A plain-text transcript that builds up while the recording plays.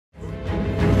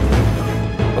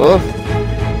Oh.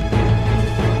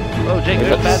 Oh, Jake,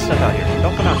 there's bad stuff out here.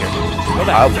 Don't come out here. Go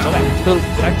back. Go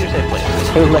back. Back to your safe place.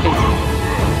 Too late.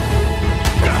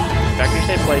 Back to your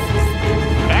safe place.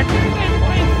 Back to your safe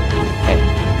place. Hey.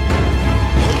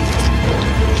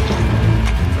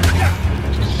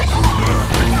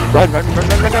 Run, run, run, run,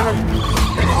 run, run, run.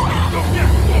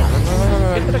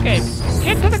 Get to the cave.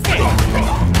 Get to the cave.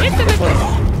 Get to the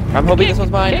cave. I'm hoping this one's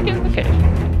mine. Can't get in the cave.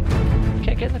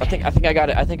 Can't get in the cave. I think I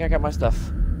got it. I think I got my stuff.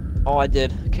 Oh, I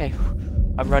did. Okay.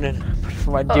 I'm running for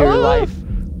my dear life.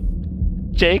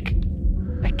 Jake,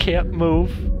 I can't move.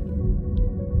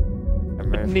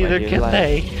 I'm running for my Neither dear can life.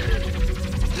 they.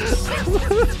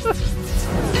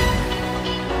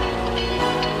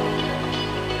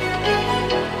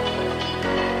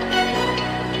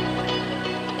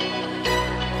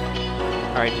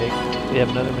 Alright, Jake, we have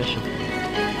another mission.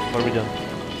 What are we doing?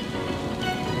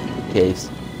 Caves.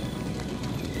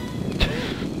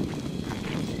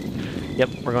 Yep,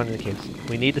 we're going to the caves.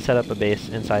 We need to set up a base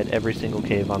inside every single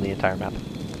cave on the entire map.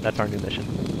 That's our new mission.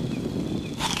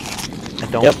 I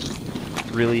don't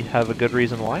really have a good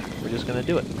reason why. We're just going to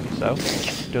do it. So,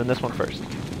 doing this one first.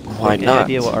 Why Any not?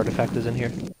 idea what artifact is in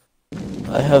here?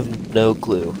 I have no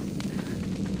clue.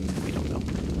 We don't know.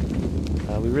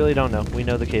 We really don't know. We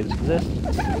know the caves exist.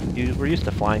 We're used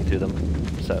to flying through them,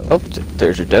 so... Oh,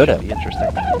 there's your dodo. Should be interesting.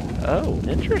 Oh,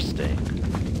 interesting.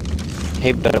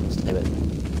 Hey, dodo, name it.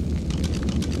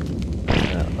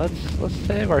 Let's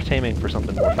save our taming for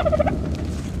something more fun.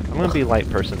 I'm gonna be light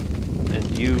person, and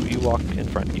you walk in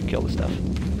front. You kill the stuff.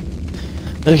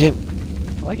 Okay.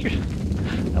 I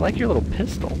like your little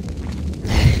pistol.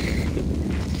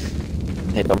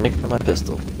 Hey, don't make fun of my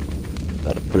pistol.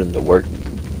 Gotta put him to work.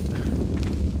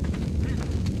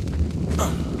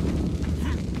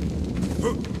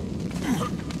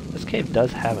 This cave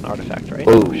does have an artifact, right?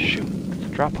 Oh. Oh shoot! It's a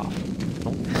drop off.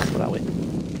 Oh, let's go that way.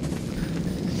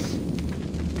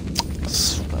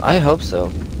 I hope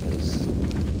so.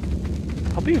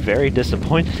 I'll be very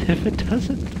disappointed if it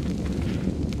doesn't.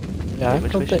 Yeah, I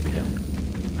Which hope way should we go?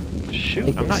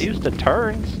 Shoot, I'm not used to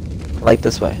turns. Like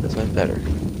this way. This way's better. Okay.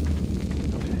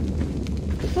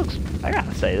 This looks, I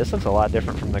gotta say, this looks a lot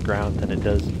different from the ground than it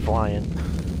does flying.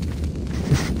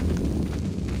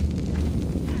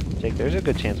 Jake, there's a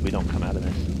good chance we don't come out of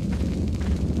this.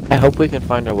 I hope we can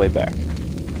find our way back.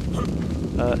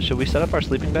 Should we set up our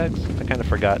sleeping bags? I kind of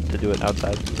forgot to do it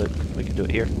outside, but we can do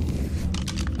it here.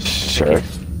 Sure.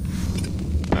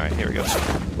 Alright, here we go.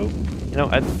 Oop. You know,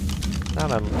 now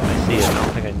that I see it, I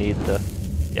don't think I need the...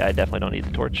 Yeah, I definitely don't need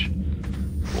the torch.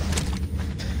 Cool.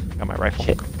 Got my rifle.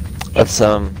 Okay. Let's,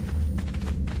 Hold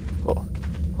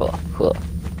on.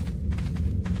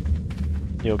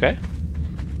 You okay?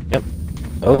 Yep.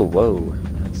 Oh, whoa.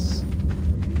 That's...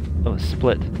 Oh, it's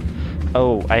split.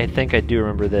 Oh, I think I do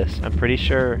remember this. I'm pretty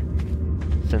sure,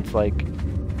 since like...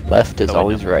 Left is wait,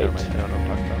 always no, right. never mind. I don't know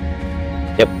what I'm talking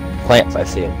about. Yep. Plants, I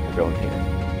see them. We're going here.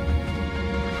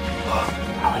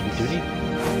 Oh, we do need...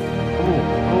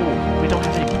 Oh, we don't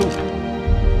have any poop.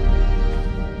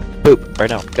 Poop. Right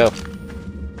now. Go.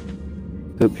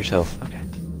 Poop yourself. Okay.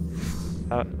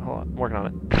 Hold on. I'm working on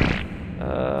it. I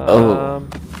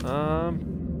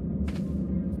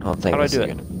don't think How do I this do is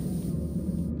it? gonna...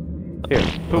 Here,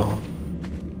 poop. Oh.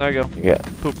 There you go. Yeah.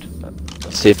 Pooped.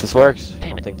 Let's see if this works.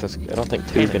 Damn it. I don't think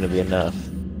two's gonna be enough.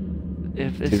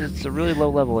 If it's a really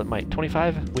low level, it might.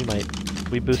 25? We might.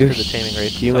 We Two boosted the taming rate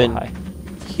so high.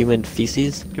 Human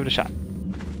feces? Give it a shot.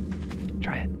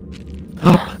 Try it.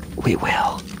 We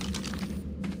will.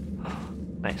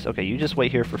 Nice. Okay, you just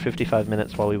wait here for 55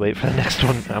 minutes while we wait for the next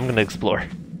one. I'm gonna explore. See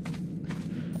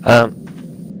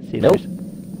if Nope. there's...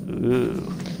 Ooh.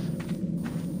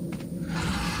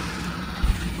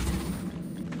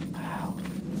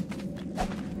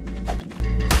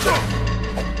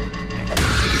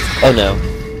 Oh no.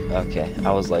 Okay,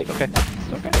 I was like... Okay.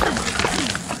 It's okay.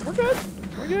 We're good.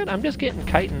 We're good. I'm just getting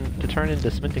chitin to turn into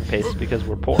cementing paste because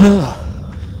we're poor.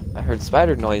 I heard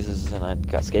spider noises and I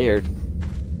got scared.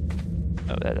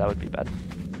 Oh, that would be bad.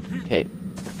 Okay,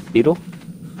 beetle?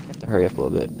 I have to hurry up a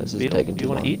little bit. This is Beetle, taking do too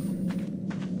you long. want to eat? Do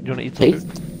you want to eat some Taste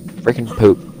food? freaking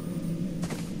poop.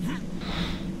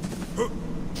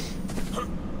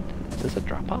 Is this a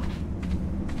drop-off?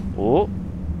 Oh.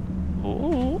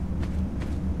 Oh.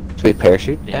 Should we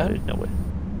parachute Yeah, down? there's no way.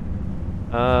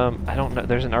 I don't know.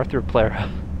 There's an Arthropleura.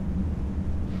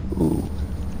 Ooh.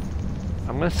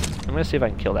 I'm gonna see if I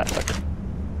can kill that sucker.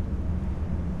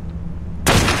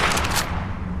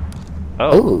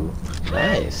 Oh. Ooh,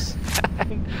 nice.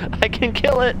 I can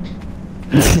kill it.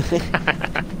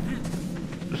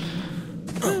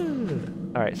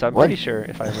 All right, so I'm pretty sure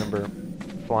if I remember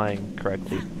flying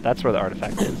correctly. That's where the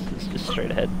artifact is. It's just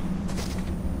straight ahead.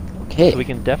 Okay. So we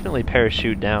can definitely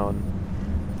parachute down.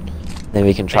 Then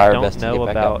we can try our best to I don't know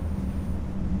get back about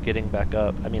up. getting back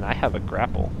up. I mean, I have a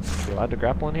grapple. Are we allowed to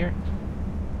grapple in here?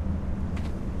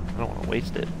 I don't want to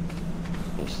waste it.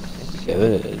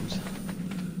 Good.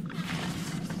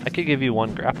 I could give you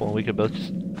one grapple and we could both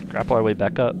just grapple our way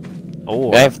back up.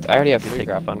 Or I already have we could 3 take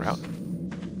the fun grapples. route.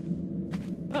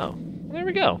 Oh, well, there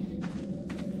we go.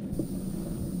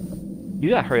 You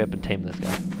gotta hurry up and tame this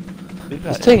guy. We've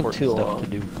got It's taking important too stuff long. to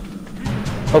do.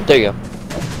 Oh, there you go.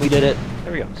 We did it.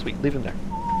 There we go. Sweet. Leave him there.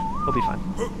 He'll be fine.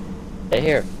 Stay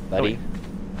here, Oh, buddy. wait.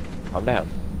 Calm down.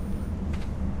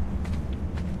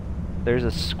 There's a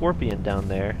scorpion down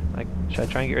there. Should I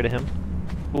try and get rid of him?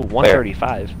 Ooh,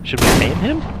 135. Should we tame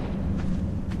him?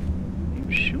 What are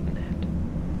you shooting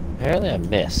at? Apparently I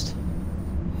missed.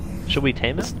 Should we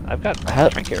tame him? I've got I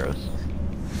have- trank arrows.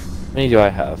 How many do I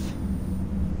have?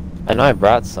 I know I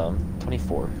brought some.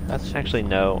 24. That's Actually,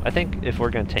 no. I think if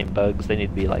we're gonna tame bugs, they need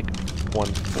to be like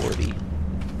 140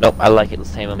 Nope, I like it.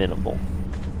 Let's tame him. minimal.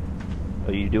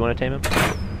 Oh, you do want to tame him?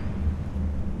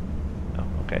 Oh,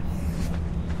 okay.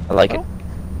 I like it. Oh.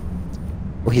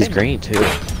 Well, he's Tame him. green too.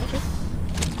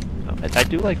 Oh, I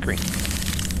do like green.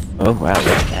 Oh wow, look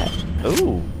at that.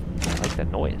 Ooh, I like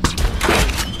that noise.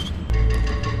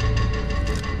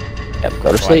 Yep, go to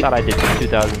Well, I sleep. thought I did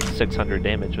 2,600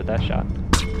 damage with that shot.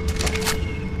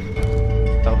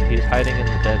 Oh, he's hiding in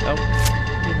the bed. Oh,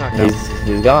 he's not gone.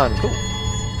 He's gone. Cool.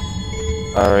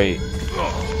 Alright.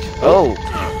 Oh! I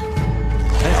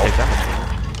didn't take that much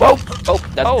damage. Whoa! Oh,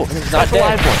 that's, Oh, he's not that's a dead.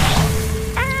 live one.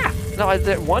 Ah!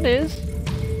 No, one is.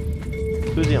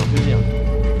 Who's the on? Who's the on?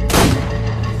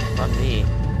 Not me.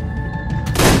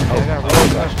 Oh,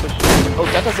 gosh. push. Oh,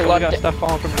 that does a Oh, lot we got of stuff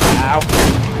falling from the Ow.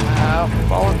 Ow.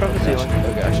 falling from the ceiling.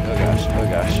 Oh gosh, oh gosh, oh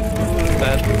gosh.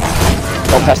 Bad.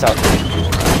 Don't pass out.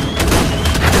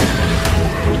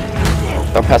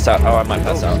 Don't pass out. Oh, I might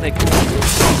pass out. Snake.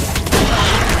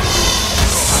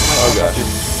 Oh gosh.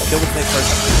 Kill the snake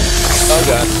first. Oh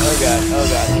god, oh god, oh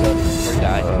god. Kill it. Or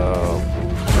die. Oh.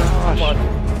 Come Gosh. on.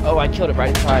 Oh, I killed it right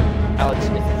in time. Alex,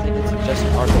 if you think it's just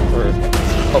an article for...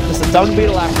 Oh, there's a dung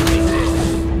beetle after me.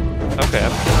 Okay,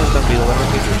 I'm killing some beetle level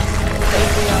creatures.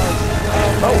 Save me, Alex.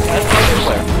 Oh, that's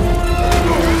everywhere.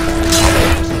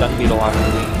 There's a dung beetle after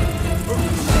me.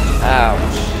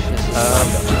 Ouch. This is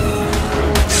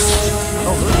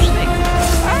Oh, there's a snake.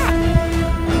 Ah!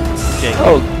 Jake,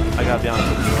 Oh. I gotta be honest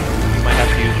with you. You might have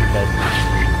to use your bed.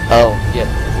 Oh, yeah,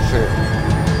 for sure.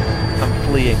 I'm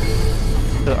fleeing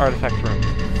to the artifact room.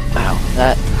 Ow,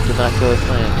 that did not go as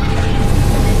planned.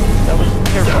 That was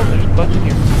terrible. Oh, there's bugs in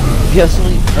here. You have so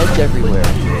many beds everywhere.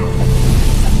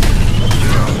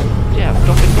 Yeah,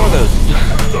 don't ignore those.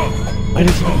 Why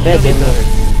do so many beds everywhere?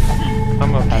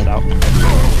 I'm gonna pass out.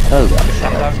 Oh gosh.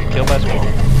 Pass out, get killed by a squirrel.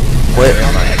 Where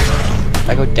am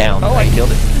I? I go down. Oh, I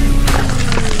killed it.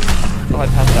 Oh, I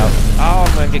passed out. Oh,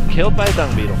 I'm gonna get killed by a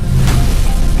dung beetle.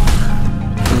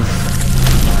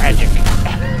 Tragic.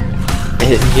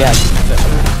 Yeah,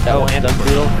 that one dung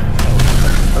beetle.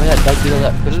 Remember that dung beetle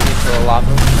that pushed me into the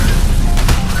lava?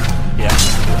 Yeah.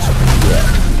 Yeah.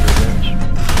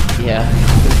 Yeah.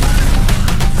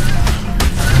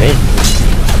 Great.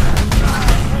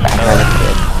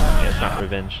 Yeah, it's not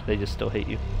revenge. They just still hate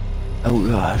you. Oh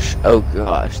gosh. Oh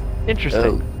gosh. Interesting.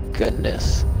 Oh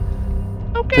goodness.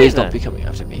 Okay, Please then. don't be coming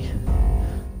after me.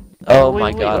 Oh Wait,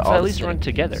 my wait, god. let's all at the least run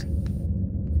together. centipedes.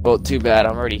 Well, too bad.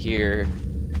 I'm already here.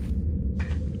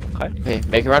 Okay. Okay,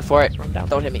 make a run for it. Let's run down.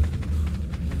 Don't hit me.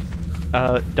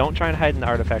 Don't try and hide in the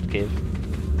artifact cave.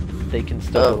 They can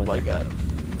still go Oh in my there. god.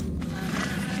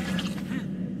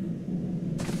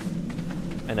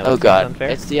 I know Oh it's god. unfair,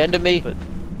 It's the end of me. but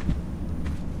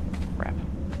crap.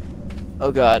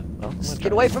 Oh god. Well, I'm Just gonna get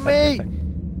try away to from use me! that thing.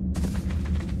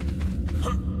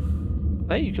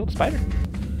 Hey, you killed a spider.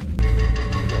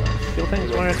 Kill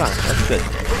things one at a time. That's good.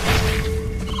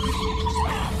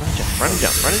 Run and jump, run and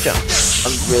jump, run and jump.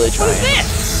 I'm really trying.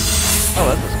 Oh,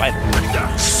 that's a spider.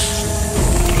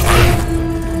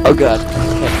 Oh god.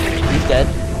 Okay. He's dead.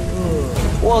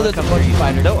 Whoa, there's a bunch of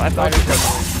spiders. No, I thought you said.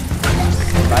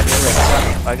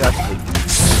 I got sleep.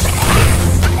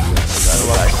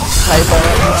 Hi,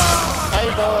 Boa. Hi,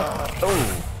 Boa.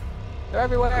 Oh, They're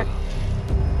everywhere.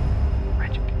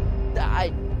 magic.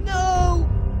 Die. No!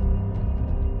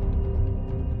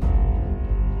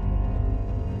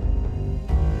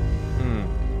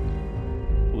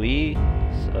 We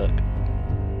suck.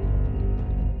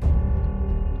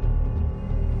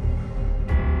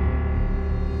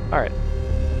 Alright.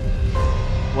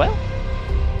 Well,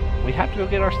 we have to go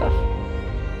get our stuff.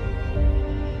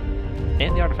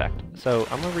 And the artifact. So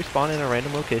I'm gonna respawn in a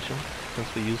random location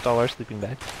since we used all our sleeping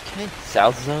bags. Okay,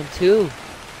 South Zone 2.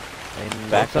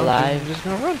 And back alive. I'm just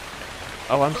gonna run.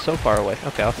 Oh, I'm so far away.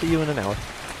 Okay, I'll see you in an hour.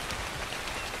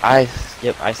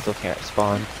 Yep, I still can't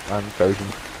spawn. I'm frozen.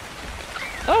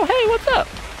 Oh, hey, what's up?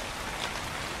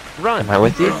 Run. Am I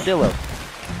with you? Dillo.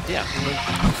 Yeah,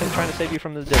 I'm trying to save you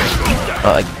from the Dillo.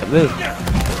 Oh, I can't move.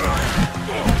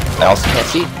 I also can't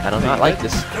see. I do not like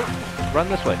this. Run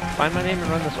this way. Find my name and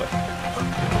run this way.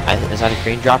 Is that a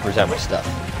green drop or is that my stuff?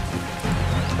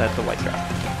 That's a white drop.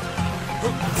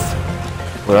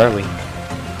 Where are we?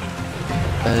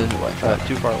 White drop.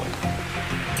 Too far away.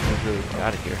 We're really far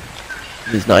out of here.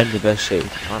 He's not in the best shape.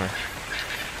 Honor.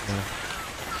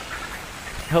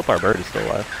 I hope our bird is still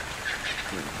alive.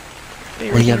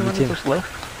 Hey, Well, yeah, running me too. so slow?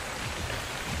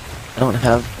 I don't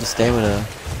have the stamina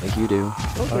like you do.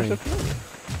 Oh, Sorry. there's a familiar.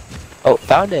 Oh,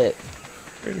 found it!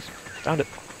 There it is. Found it.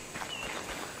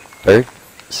 Bird,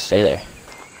 stay there.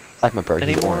 I like my bird.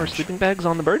 Any He's more orange. sleeping bags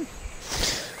on the bird?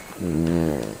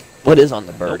 What is on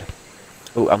the bird?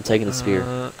 Oh, I'm taking the spear.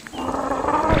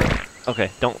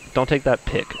 Okay, don't take that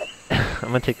pick. I'm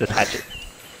gonna take this hatchet.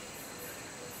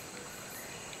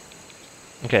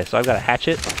 Okay, so I've got a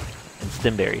hatchet and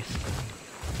stimberries.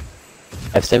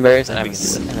 I have stimberries and I We have,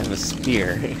 can do and I have a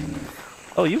spear.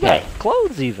 Oh, you got Okay.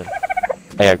 clothes even.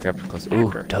 I gotta grab close. Ooh,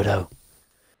 Hacker. dodo.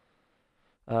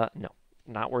 No,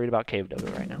 not worried about cave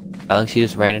dodo right now. Alex, you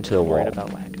just ran into the wall. Worried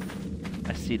about lag.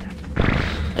 I see that.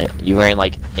 You ran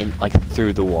like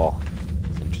through the wall.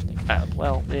 It's interesting.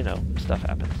 Well, you know, stuff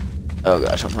happens. Oh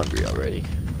gosh, I'm hungry already.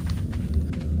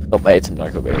 Oh, I ate some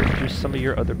narco berries. Here's some of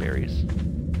your other berries.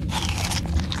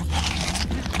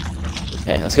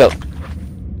 Okay, let's go.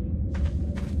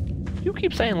 You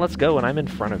keep saying let's go and I'm in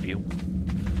front of you.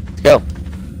 Let's go.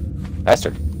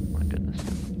 Faster. My goodness.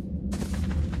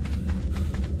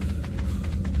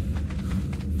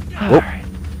 Whoop. Alright.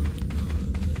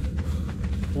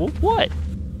 What?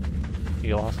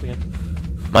 You lost again?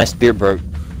 My spear broke.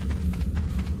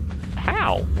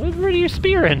 How? Where are you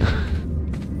spearing?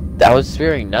 I was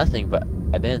spearing nothing, but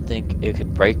I didn't think it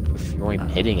could break if you weren't even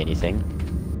hitting anything.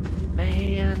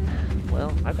 Man.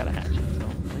 Well, I've got a hatchet, so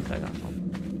at least I got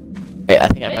some. Hey, I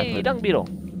think I Hey, might dung beetle.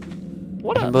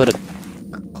 What I can up? build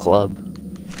a club.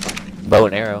 Bow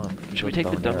and arrow. Should we take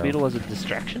the dung beetle as a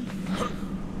distraction?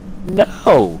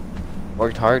 No!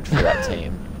 Worked hard for that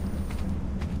team.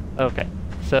 Okay,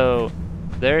 so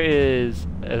there is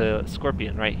a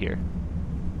scorpion right here.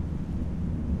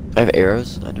 I have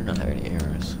arrows? I do not have any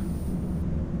arrows.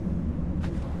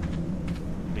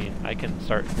 I mean, I can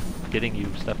start getting you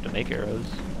stuff to make arrows.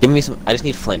 Give me some. I just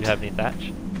need Do flint. you have any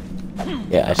thatch?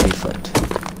 Yeah, I just need flint.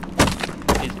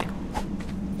 Easy.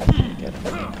 Get it,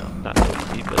 no. Not so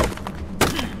easy, but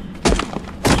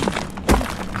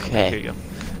here Okay. you go.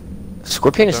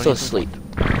 Scorpion is Throwing still you some asleep.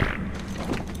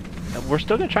 We're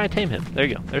still gonna try and tame him. There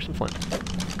you go. There's some flint.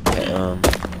 Okay,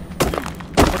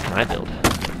 What can I build?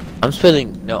 I'm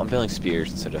building. No, I'm building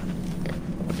spears instead of.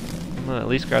 I'm gonna at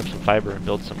least grab some fiber and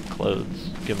build some clothes.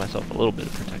 Give myself a little bit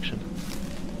of protection.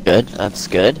 Good. That's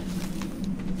good.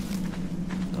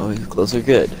 Oh, your clothes are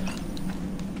good.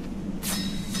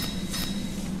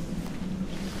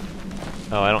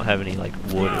 Oh, I don't have any like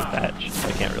wood or thatch. So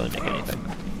I can't really make anything.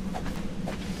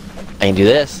 I can do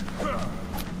this.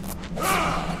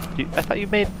 I thought you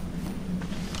made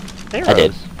arrows. I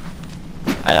did.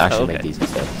 I actually okay. make these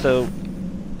instead. So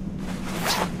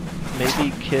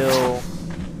maybe kill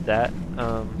that.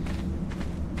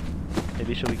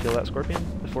 Maybe should we kill that scorpion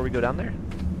before we go down there?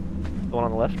 The one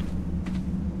on the left?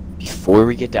 Before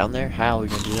we get down there, how are we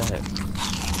gonna do that?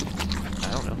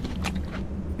 I don't know.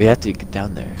 We have to get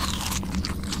down there.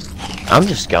 I'm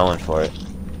just going for it.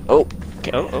 Oh.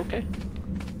 Okay. Oh, okay.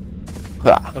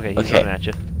 Ah, Okay, he's running at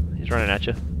you. He's running at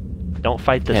you. Don't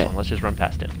fight this Okay. one. Let's just run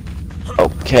past him.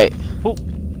 Okay. Oh.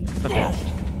 Okay.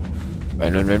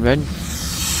 Run, run, run, run.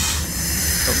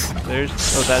 Oh, there's.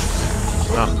 Oh, that's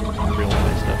not real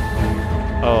nice stuff.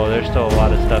 Oh, there's still a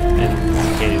lot of stuff in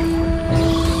the cave.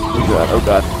 Oh god, oh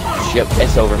god. Yep,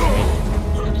 it's over for me.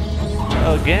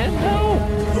 Again? No!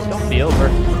 Don't be over.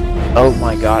 Oh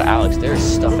my god, Alex, there's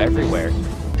stuff everywhere.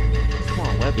 Come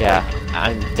on, web. Yeah,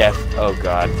 I'm deaf. Oh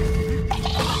god.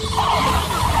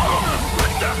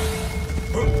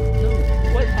 No,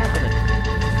 what's happening?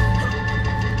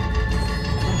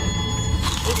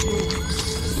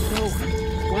 No,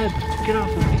 web, get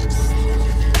off of me.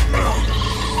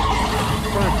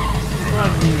 Run.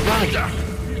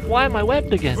 Why am I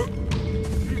webbed again?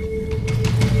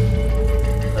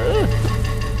 Ugh.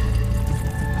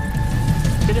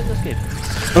 Get in this cave.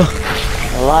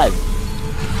 Alive.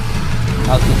 I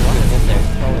was just running in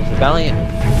there. Valiant.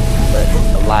 but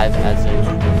alive as in.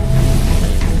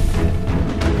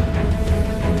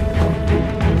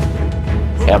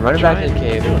 Yeah, I'm running back to the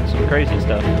cave. Doing some crazy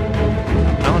stuff. I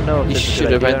don't know if You this is a should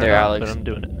good have been idea there, or not, Alex. but I'm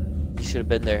doing it. You should have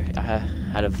been there. I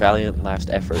had a valiant last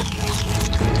effort.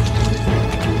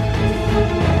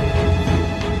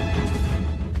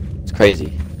 It's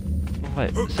crazy.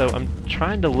 What? So I'm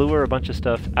trying to lure a bunch of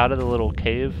stuff out of the little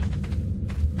cave,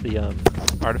 the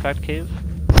artifact cave.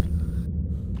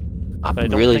 I'm But I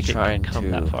don't really think it trying can come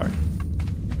to that far.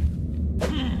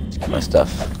 get my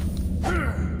stuff.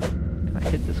 Can I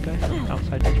hit this guy from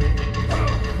outside his range?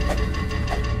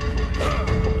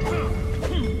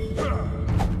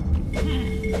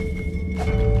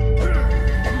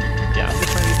 Yeah, I'm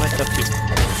just trying to get my stuff too.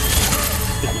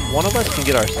 If one of us can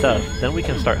get our stuff, then we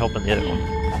can start helping the other one.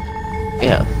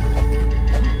 Yeah.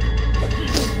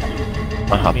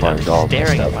 My I mean, hotbar I'm is all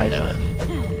staring messed at up my right now. stuff.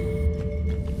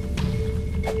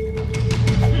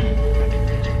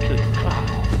 Good God.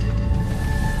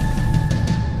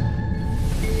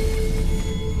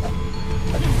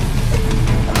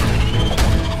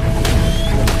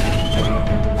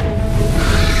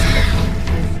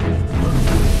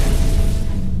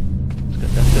 That's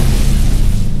good, that's good.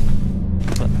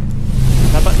 What?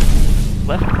 That button?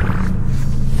 Left?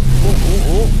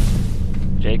 Ooh.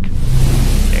 Jake,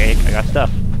 I got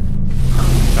stuff.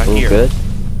 Not Ooh, here. good.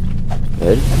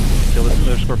 Good. Kill this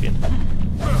other scorpion.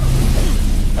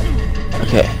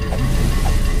 Okay.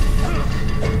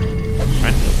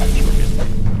 Trying to kill this scorpion.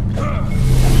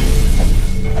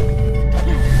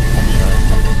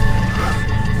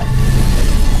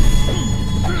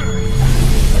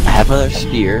 I have another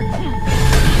spear.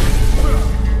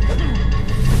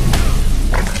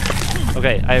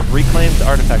 Okay, I have reclaimed the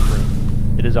artifact room.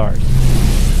 It is ours.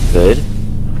 Good.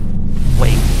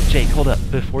 Wait, Jake, hold up.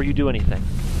 Before you do anything,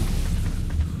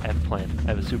 I have a plan. I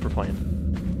have a super plan.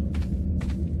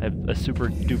 I have a super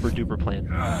duper duper plan.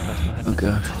 Oh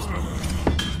god.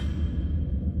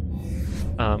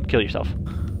 Kill yourself.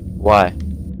 Why?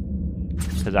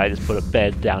 Because I just put a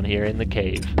bed down here in the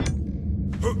cave.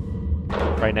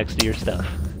 Right next to your stuff.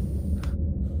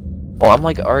 Well, I'm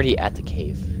like already at the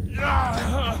cave.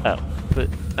 Oh, but,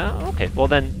 okay. Well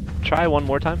then, try one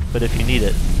more time, but if you need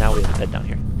it, now we have a bed down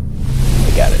here.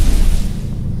 I got it.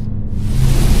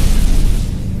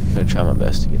 I'm gonna try my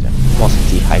best to get down. I'm also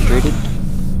dehydrated.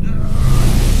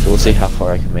 So we'll see how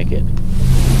far I can make it.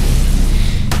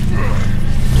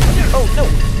 Oh, no!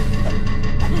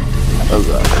 Oh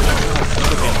god.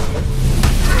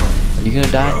 Are you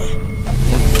gonna die?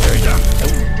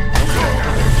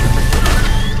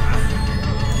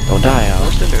 Don't die,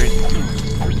 Alex.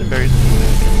 First and berries.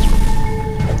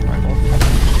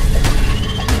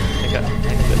 I got it.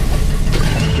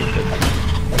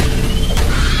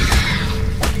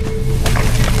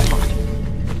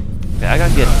 Okay, I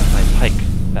gotta get my pike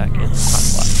back in the hot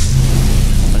spot.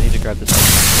 I need to grab this item.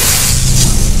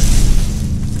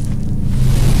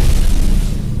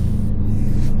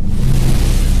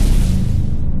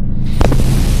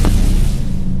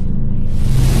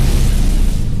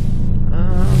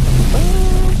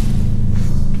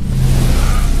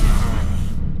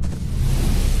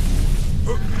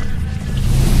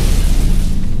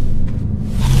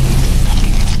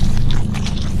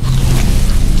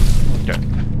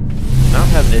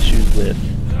 Issues with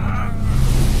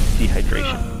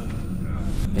dehydration.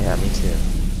 Yeah, me too.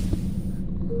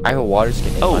 I have a water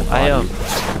skin in my body.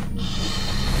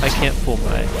 I can't pull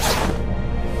my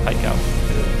pike out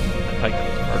because my pike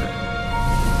was murdered.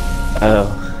 Oh.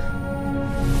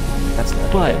 That's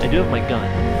not But good. I do have my gun.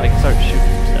 I can start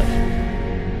shooting stuff.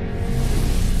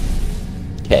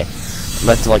 Okay. I'm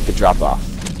about to like the drop off.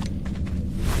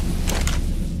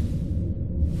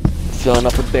 Filling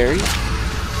up with berries.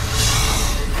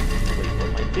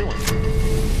 Doing?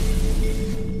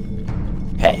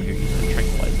 Hey. You're using a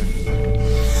tranquilizer.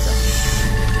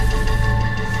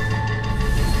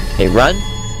 Hey, run!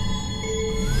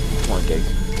 Come on, Gig.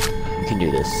 You can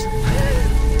do this.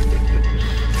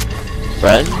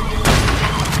 Run!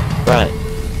 Run!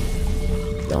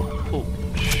 No. Oh,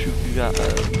 shoot, you got a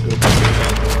good...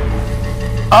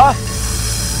 Ah!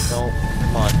 No,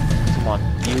 come on. Come on.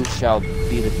 You shall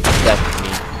be the death of me.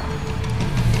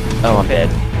 Oh, I'm dead.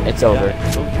 It's over.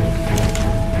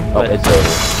 Oh, it's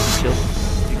over.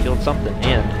 You killed something,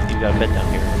 and you got a bed down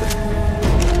here.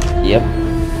 Yep.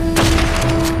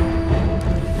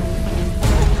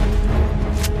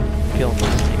 Killing the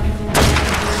snake.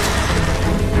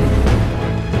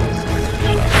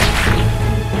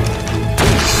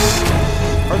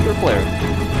 Arthur Blair.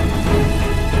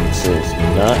 This is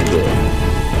not good.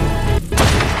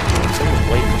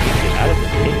 Wait for me to get out of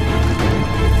this cave.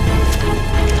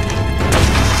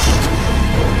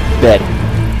 Bed.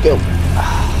 Go.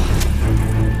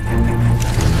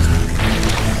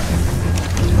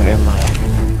 Where am I?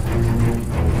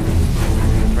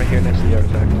 Right here next to the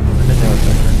artifact. I'm in the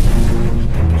artifact.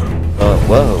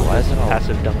 Whoa, why is it all...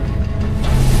 Passive dump.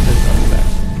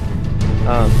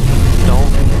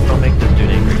 Don't make this dude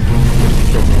angry. He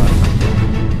killed me last time.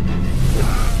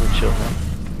 We're chill now.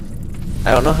 I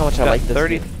don't know how much I like this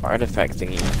 30 artifact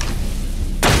thingy.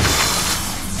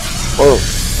 Whoa.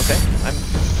 Okay, I'm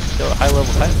still a high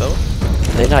level type though.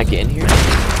 Can they not get in here?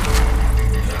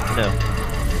 No.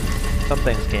 Some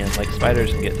things can, like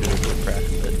spiders can get through this little crack,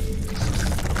 but...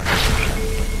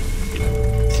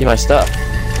 See my stuff.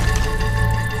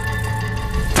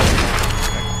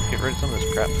 Get rid of some of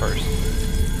this crap first.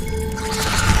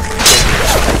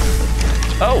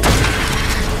 Oh!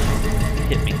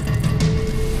 He hit me.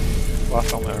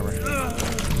 Lost all my armor.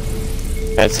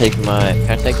 Can I take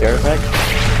the artifact?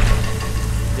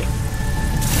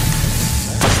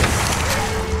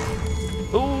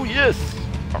 Oh yes!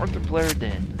 Arthur Blair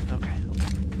dead. Okay.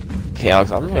 Okay,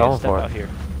 Alex, I'm going step for out it. here.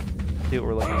 See what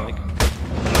we're looking like.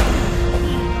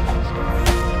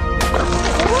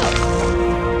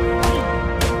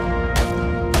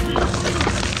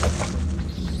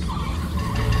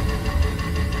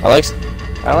 Alex?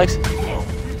 Alex?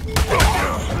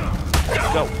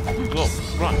 Go! Go!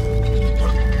 Run!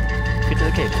 Get to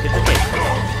the cave! Get to the cave!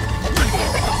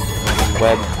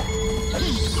 Web.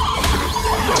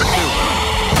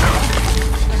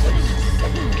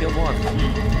 Kill one.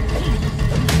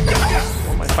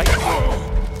 Oh my fight!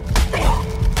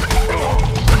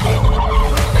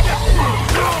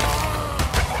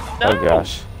 No! Oh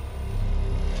gosh.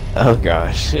 Oh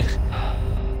gosh.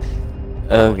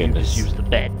 Oh goodness. Just use the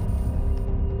bed.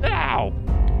 Ow!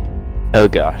 Oh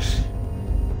gosh.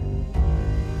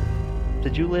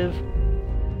 Did you live?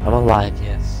 I'm alive,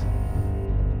 yes.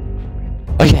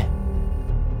 Okay.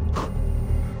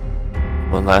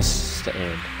 One last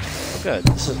stand. Oh, good.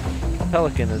 This is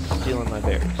Pelican is stealing my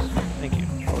berries. Thank you,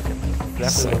 Pelican.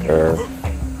 Exactly what I sucker.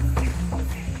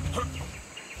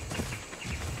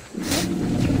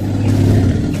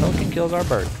 need. Pelican kills our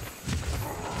bird.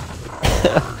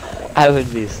 I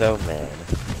would be so mad.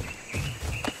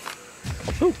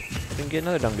 Ooh, we can get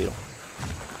another dung beetle.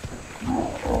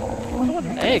 Oh,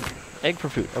 an egg. Egg for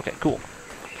food. Okay, cool.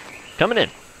 Coming in.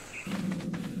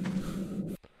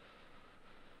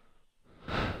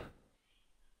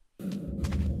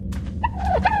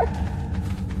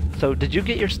 So, did you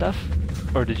get your stuff,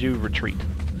 or did you retreat?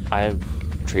 I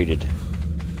treated.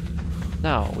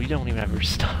 No, we don't even have your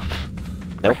stuff.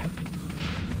 Nope.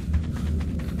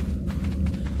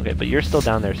 Okay, but you're still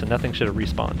down there, so nothing should have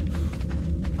respawned.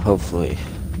 Hopefully.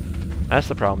 That's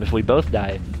the problem. If we both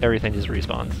die, everything just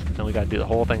respawns. Then we gotta do the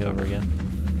whole thing over again.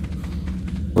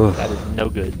 Oof. That is no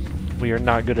good. We are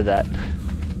not good at that.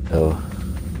 Oh.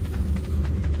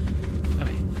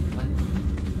 Okay.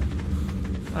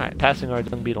 Alright, passing our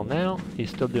dung beetle now. He's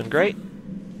still doing great.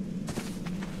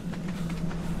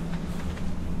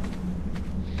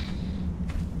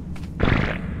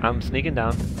 Okay, I'm sneaking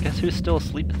down. Guess who's still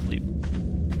asleep?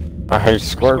 I heard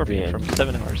Scorpion. From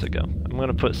 7 hours ago. I'm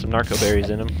gonna put some narco berries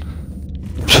in him.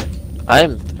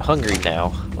 I'm hungry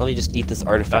now. Let me just eat this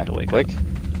artifact to real wake quick.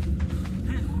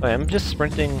 Okay, I'm just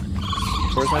sprinting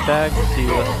towards my bag to see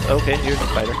what... Okay, here's a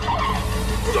spider.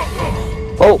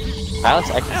 Oh! Alex,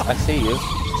 I see you.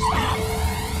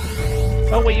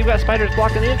 Oh wait, you got spiders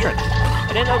blocking the entrance.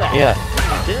 I didn't know that. Yeah.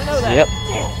 Didn't know that. Yep.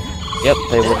 Yep,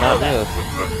 they would not move.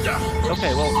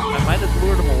 Okay, well, I might have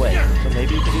lured them away, so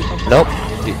maybe you can do something? Nope.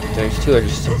 Dude, there's two are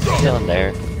just chilling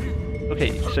there.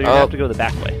 Okay, so you're gonna have to go the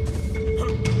back way.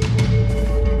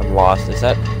 I'm lost. Is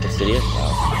that obsidian? No.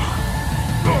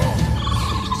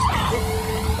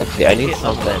 Okay, I need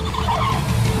something.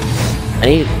 I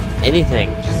need anything.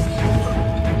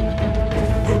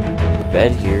 The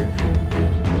bed here.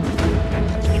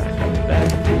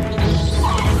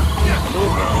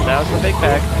 That was the fake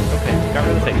bag. Okay, got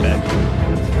rid of the fake bag.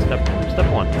 That's step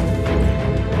one.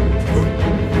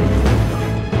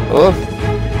 Oof.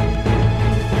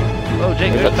 Oh,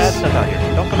 Jake, there's bad stuff out here.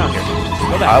 Don't come out here.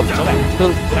 Go back. Go back.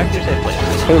 Back to your safe place.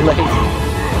 Too late.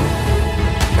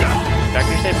 Back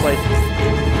to your safe place.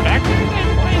 Back to your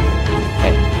safe place.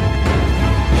 Hey.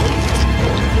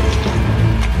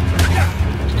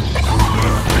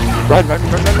 Run, run,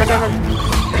 run, run, run, run, run.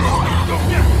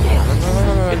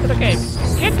 Get to the cave.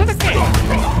 Get to the cave.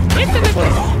 Get to the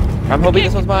cave. I'm hoping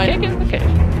this one's mine. Can't get in the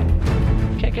cave.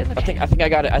 Can't get in the cave. I think I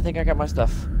got it. I think I got my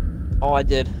stuff. Oh, I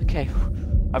did. Okay.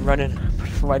 I'm running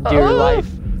for my dear life.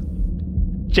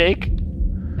 Jake,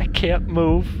 I can't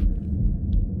move.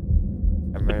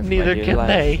 I'm running for Neither my dear can life.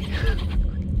 they.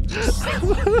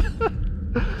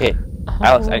 Okay,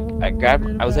 Alex,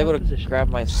 I was able to grab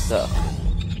my stuff.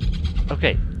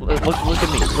 Okay, look at me.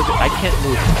 I can't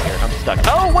move from here. I'm stuck.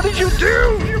 Oh, what did you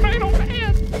do? You made old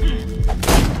man.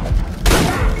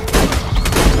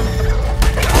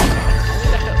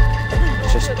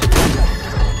 Just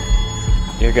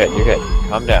you're good.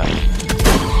 Calm down. And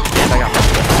I got my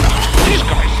stuff. These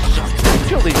guys suck.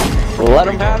 Kill these. Let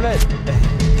him have it.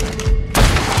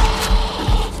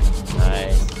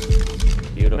 Nice.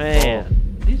 Beautiful. Man,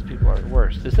 these people are the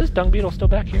worst. Is this dung beetle still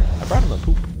back here? I brought him a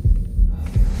poop.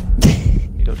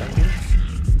 You go dung beetle?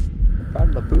 Brought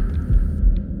him a poop.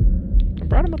 I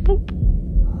brought him a poop.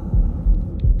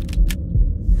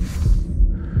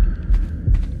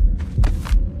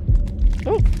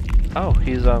 Oh, oh,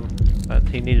 he's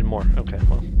he needed more. Okay,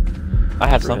 well, I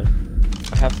have some.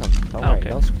 I have some. Alright, okay.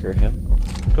 don't screw him.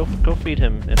 Go feed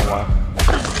him in a while.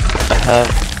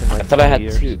 I thought I had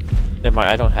 2. Never mind,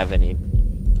 I don't have any.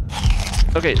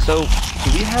 Okay, so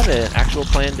do we have an actual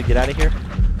plan to get out of here?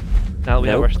 Now that we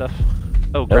have our stuff?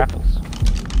 Oh, grapples.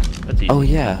 That's easy. Oh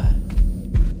yeah.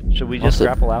 Should we just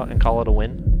grapple out and call it a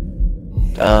win?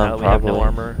 Now that we have no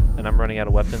armor and I'm running out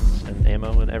of weapons and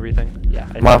ammo and everything? Yeah,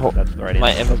 I think that's the right answer.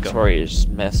 My inventory is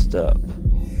messed up.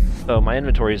 Oh, my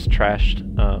inventory is trashed.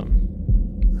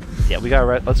 Yeah, we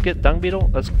got let's get dung beetle.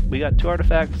 We got 2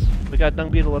 artifacts. We got dung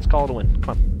beetle. Let's call it a win.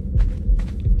 Come on.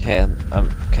 Okay,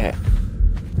 okay.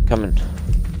 Coming.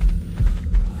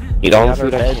 Eat all the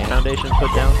food I can. Foundation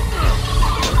put down.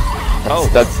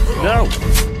 That's No!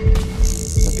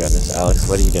 Oh goodness, Alex,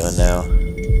 what are you doing now?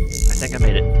 I think I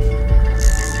made it.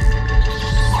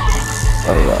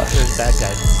 Oh gosh. There's bad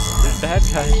guys. There's bad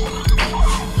guys.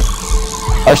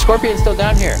 Our scorpion's still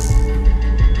down here.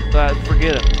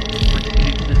 Forget it.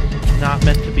 This is not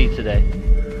meant to be today.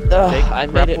 I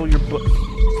made it. Grapple your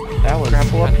that was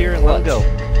grapple up here and let go.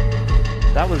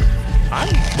 That was. I'm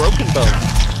broken bones.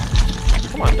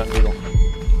 Come on, dung beetle.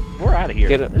 We're out of here.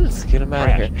 Let's get him out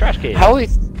of here. Trash cave. How we?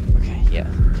 Okay, yeah.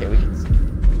 Okay, we can.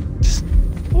 Just.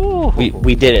 Ooh.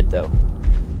 We did it though.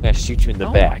 I'm gonna shoot you in the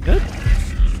back. Good.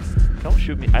 Don't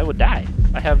shoot me. I would die.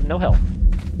 I have no health.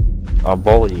 I'll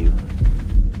bully you.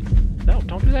 No,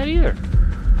 don't do that either.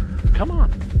 Come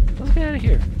on. Let's get out of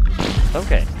here.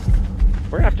 Okay.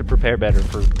 We're gonna have to prepare better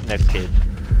for next cave.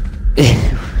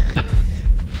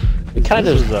 We kind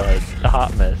of was a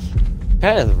hot mess.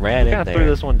 Kind of ran in there. Kind of threw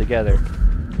this one together,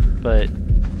 but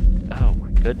oh my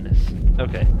goodness.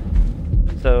 Okay.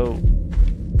 So,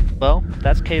 well,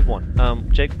 that's cave 1.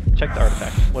 Jake, check the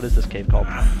artifact. What is this cave called?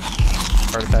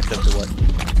 Artifact of the what?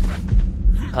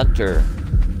 Hunter.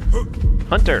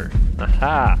 Hunter.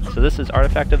 Aha. So this is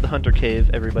artifact of the Hunter cave.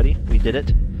 Everybody, we did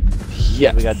it.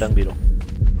 Yeah. We got dung beetle.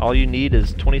 All you need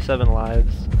is 27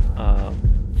 lives. A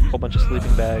whole bunch of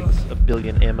sleeping bags, a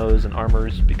billion ammos and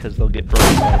armors because they'll get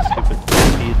broken by stupid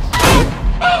speeds,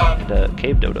 and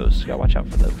cave dodos. You gotta watch out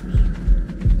for those.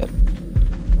 Yep.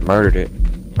 Murdered it.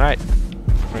 Alright,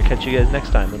 we're gonna catch you guys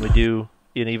next time when we do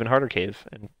an even harder cave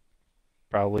and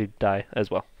probably die as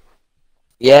well.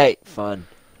 Yay! Fun.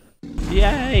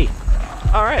 Yay!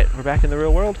 Alright, we're back in the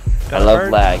real world. I love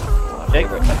lag. Jake,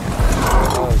 oh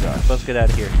gosh, let's get out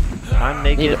of here. I'm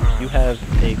naked, you have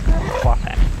a cloth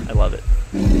hat. I love it.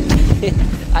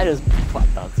 I just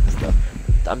plopped on some stuff.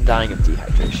 I'm dying of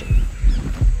dehydration.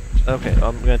 Okay,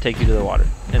 I'm gonna take you to the water.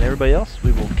 And everybody else,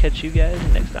 we will catch you guys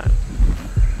next time.